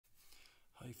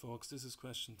Hi folks, this is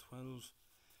question 12.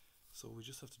 So we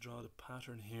just have to draw the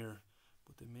pattern here,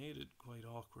 but they made it quite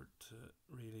awkward to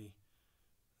really,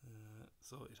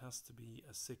 so it has to be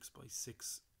a 6 by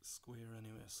 6 square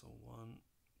anyway. So 1,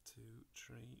 2,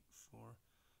 3, 4,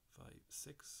 5,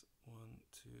 6, 1,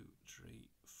 2, 3,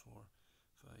 4,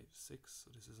 5, 6.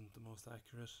 So this isn't the most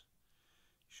accurate.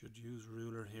 You should use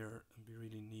ruler here and be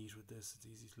really neat with this. It's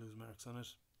easy to lose marks on it.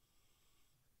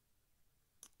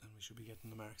 And we should be getting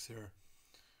the marks here.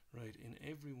 Right, in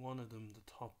every one of them,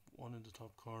 the top one in the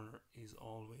top corner is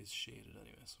always shaded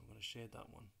anyway, so I'm going to shade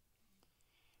that one.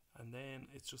 And then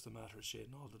it's just a matter of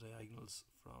shading all the diagonals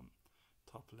from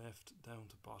top left down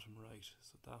to bottom right.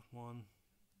 So that one,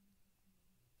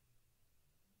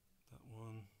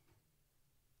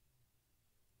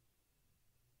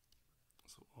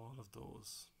 so all of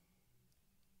those.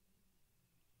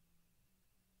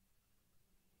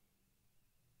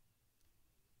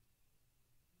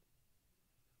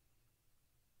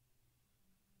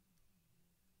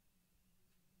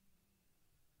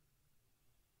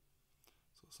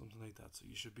 So something like that. So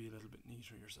you should be a little bit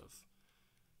neater yourself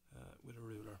with a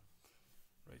ruler.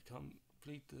 Right,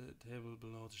 complete the table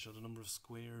below to show the number of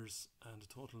squares and the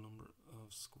total number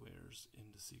of squares in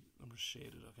the number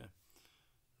shaded. Okay.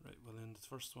 Right, well in the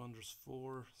first one there's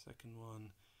 4, second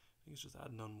one, I think it's just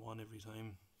adding on 1 every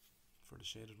time for the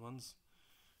shaded ones.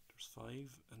 There's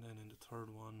 5, and then in the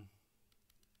third one,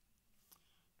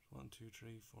 1, 2,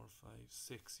 3, 4, 5,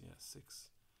 6, yeah, 6.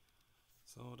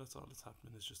 So that's all that's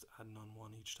happening, is just adding on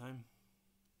 1 each time.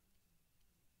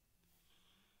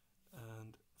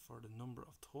 And for the number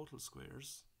of total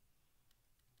squares,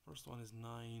 first one is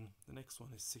 9, the next one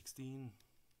is 16.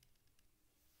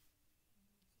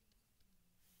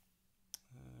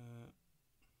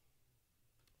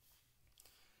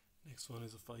 Next one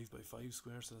is a 5 by 5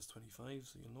 square, so that's 25.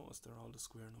 So you'll notice they're all the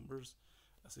square numbers.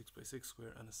 A 6 by 6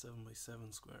 square and a 7 by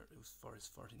 7 square. It was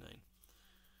 49.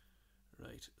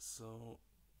 Right, so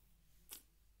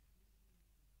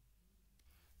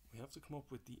we have to come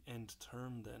up with the end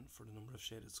term then for the number of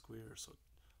shaded squares. So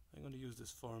I'm going to use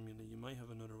this formula. You might have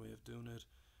another way of doing it,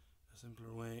 a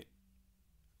simpler way,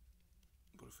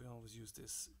 but if we always use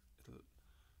this, it'll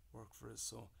work for us.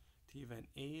 So T of n,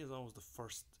 A is always the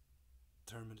first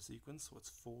term in the sequence, so it's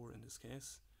 4 in this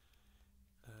case,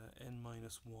 n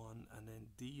minus 1, and then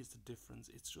D is the difference.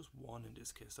 It's just 1 in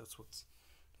this case. That's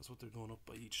what they're going up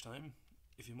by each time.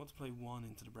 If you multiply 1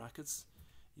 into the brackets,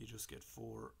 you just get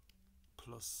 4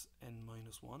 plus n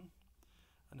minus 1,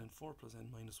 and then 4 plus n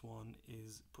minus 1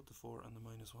 is, put the 4 and the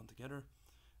minus 1 together,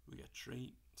 we get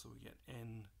 3, so we get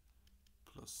n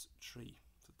plus 3.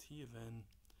 So T of n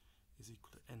is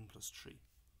equal to n plus 3,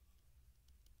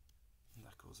 and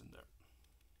that goes in there.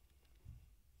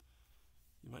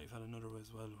 You might have had another way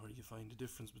as well, where you find the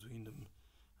difference between them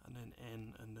and then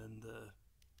n, and then the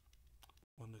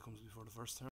one that comes before the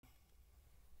first term.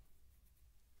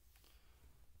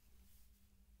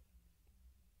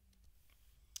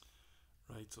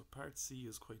 Right, so part C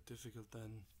is quite difficult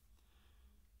then.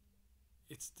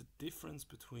 It's the difference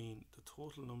between the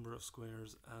total number of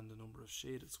squares and the number of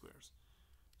shaded squares.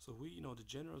 So we know the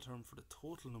general term for the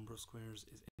total number of squares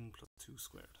is n plus 2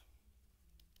 squared.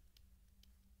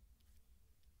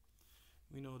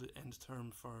 We know the end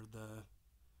term for the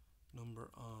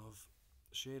number of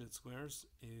shaded squares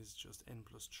is just n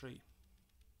plus 3.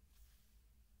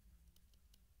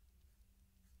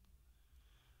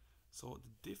 So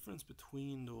the difference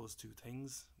between those two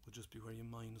things would just be where you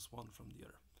minus 1 from the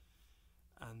other.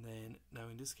 And then, now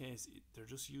in this case, they're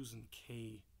just using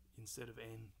k instead of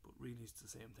n, but really it's the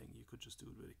same thing. You could just do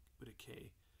it with a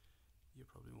k. You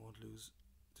probably won't lose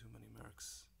too many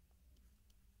marks.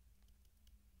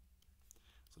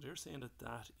 So they're saying that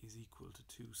that is equal to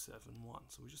 271.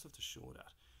 So we just have to show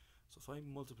that. So if I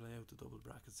multiply out the double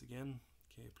brackets again,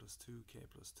 k plus 2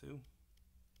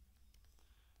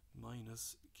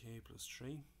 minus k plus 3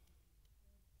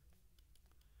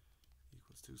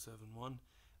 equals 271.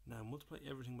 Now multiply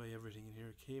everything by everything in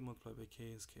here. K multiplied by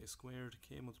k is k squared.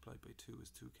 K multiplied by 2 is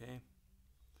 2k.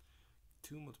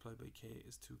 2 multiplied by k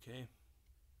is 2k.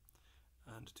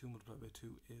 And 2 multiplied by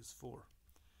 2 is 4.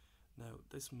 Now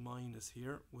this minus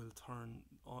here will turn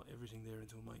everything there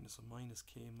into a minus. So minus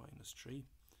k minus 3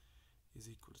 is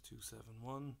equal to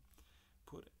 271.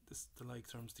 Put the like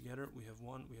terms together. We have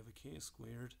a k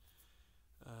squared.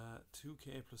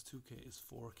 2k plus 2k is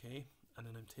 4k. And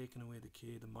then I'm taking away the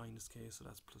k, the minus k, so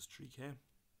that's plus 3k.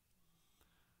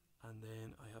 And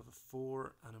then I have a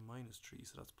 4 and a minus 3,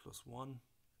 so that's plus 1.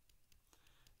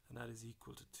 And that is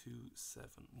equal to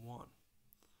 271.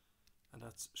 And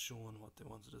that's showing what they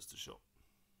wanted us to show.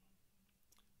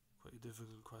 Quite a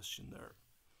difficult question there.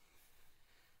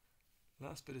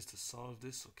 Last bit is to solve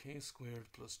this. So k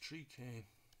squared plus 3k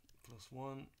plus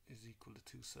 1 is equal to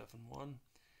 271.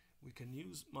 We can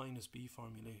use minus b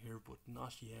formula here, but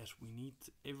not yet. We need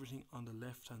everything on the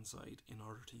left hand side in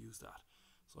order to use that.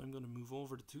 So I'm going to move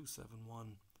over to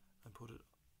 271 and put it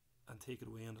and take it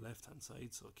away on the left hand side.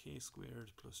 So k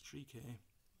squared plus 3k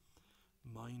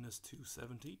minus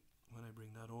 270, when I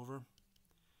bring that over,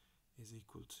 is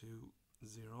equal to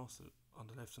 0. So on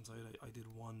the left hand side I did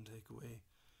 1 take away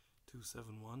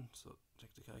 271, so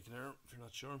take the calculator if you're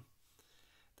not sure.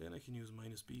 Then I can use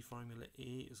minus b formula.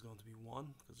 A is going to be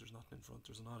 1 because there's nothing in front,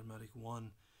 there's an automatic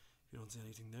 1 if you don't see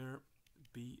anything there.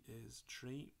 B is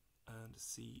 3 and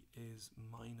C is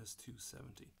minus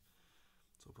 270.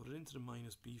 So put it into the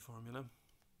minus b formula.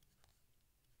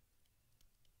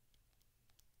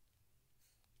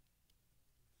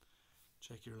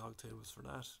 Check your log tables for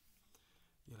that.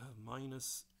 You'll have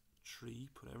minus 3,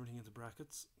 put everything into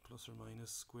brackets, plus or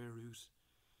minus square root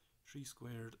 3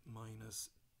 squared minus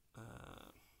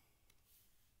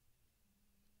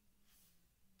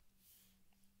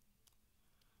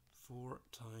 4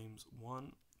 times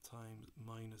 1 times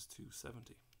minus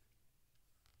 270,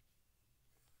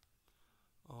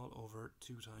 all over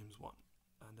 2 times 1.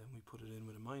 And then we put it in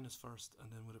with a minus first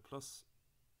and then with a plus,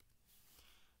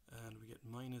 and we get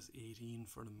minus 18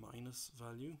 for the minus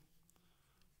value.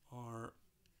 Or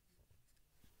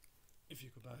if you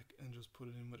go back and just put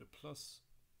it in with a plus,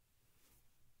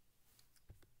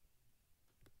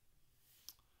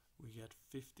 we get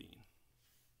 15.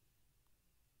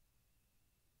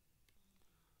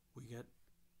 We get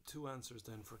two answers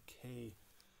then for k.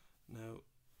 Now,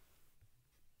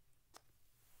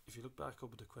 if you look back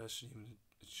up at the question,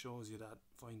 it shows you that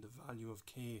find the value of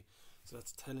k. So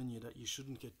that's telling you that you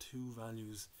shouldn't get two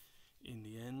values in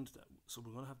the end. So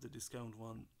we're going to have to discount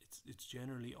one. It's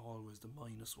generally always the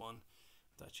minus one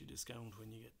that you discount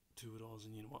when you get two of those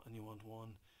and you want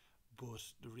one.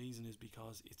 But the reason is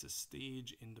because it's a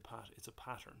stage in the pattern. It's a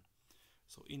pattern.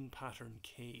 So in pattern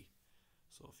k.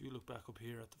 So if you look back up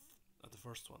here at the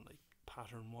first one, like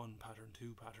pattern 1, pattern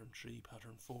 2, pattern 3,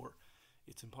 pattern 4,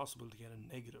 it's impossible to get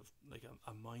a negative, like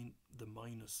the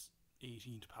minus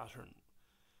 18th pattern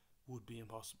would be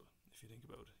impossible if you think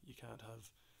about it. You can't have,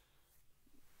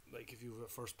 like if you have a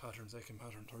first pattern, second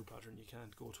pattern, third pattern, you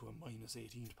can't go to a minus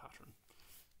 18th pattern.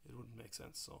 It wouldn't make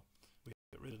sense. So we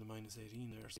get rid of the minus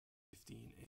 18 there, so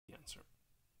 15 is the answer.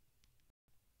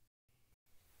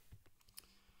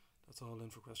 That's all in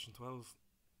for question 12.